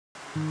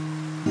我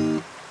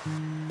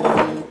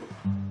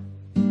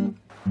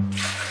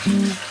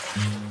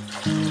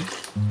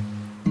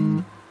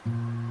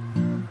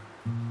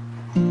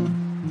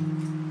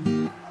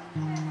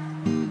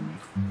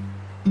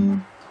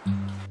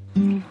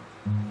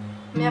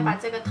们要把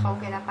这个头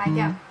给它掰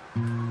掉。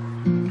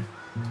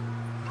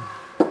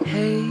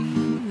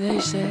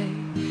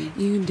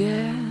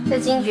这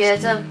金桔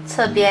这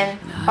侧边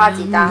画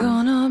几刀，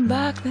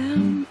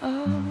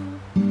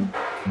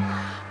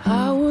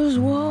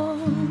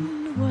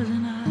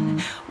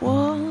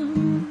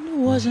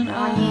然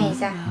后捏一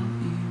下，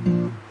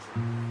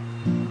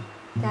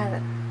这样子。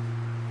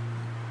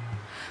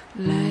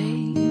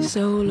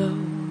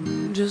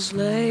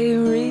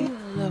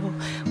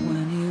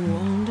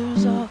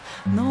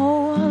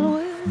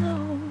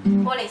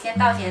锅里先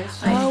倒点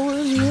水，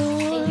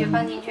金桔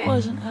放进去。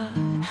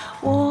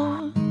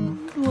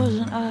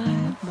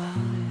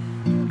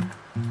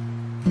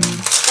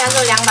加入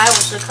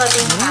250克冰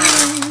糖，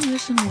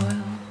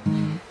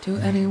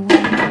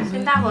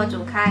先大火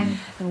煮开。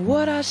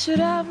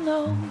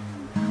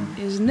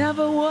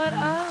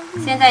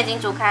现在已经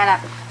煮开了，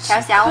调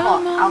小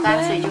火熬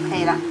干水就可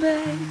以了。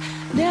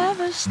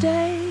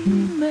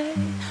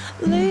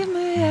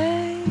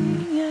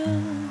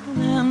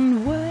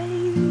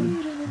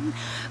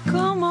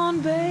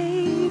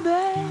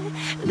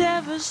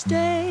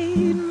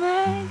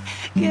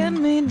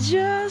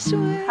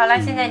好了，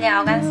现在已经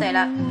熬干水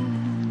了，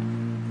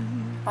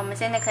我们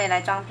现在可以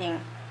来装瓶。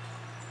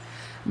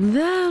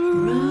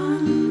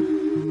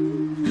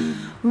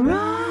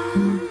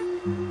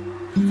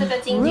这个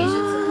金桔是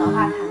止咳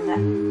化痰的，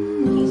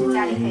平时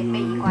家里可以备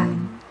一罐。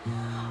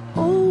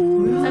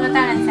这个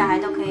大人小孩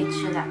都可以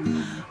吃的。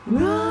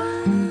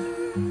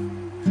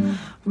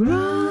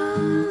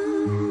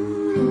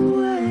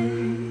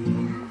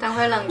等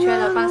会冷却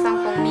了，放上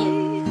蜂蜜，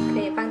可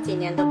以放几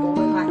年都不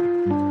会坏。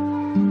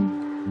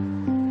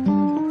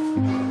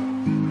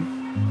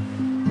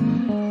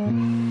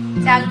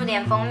加入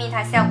点蜂蜜，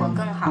它效果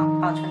更好，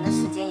保存的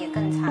时间也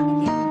更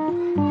长一点。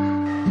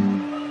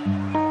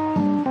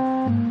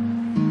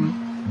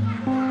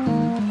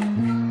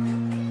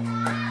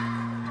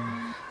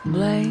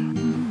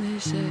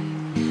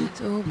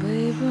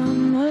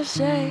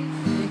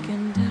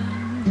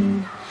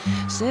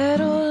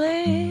Settle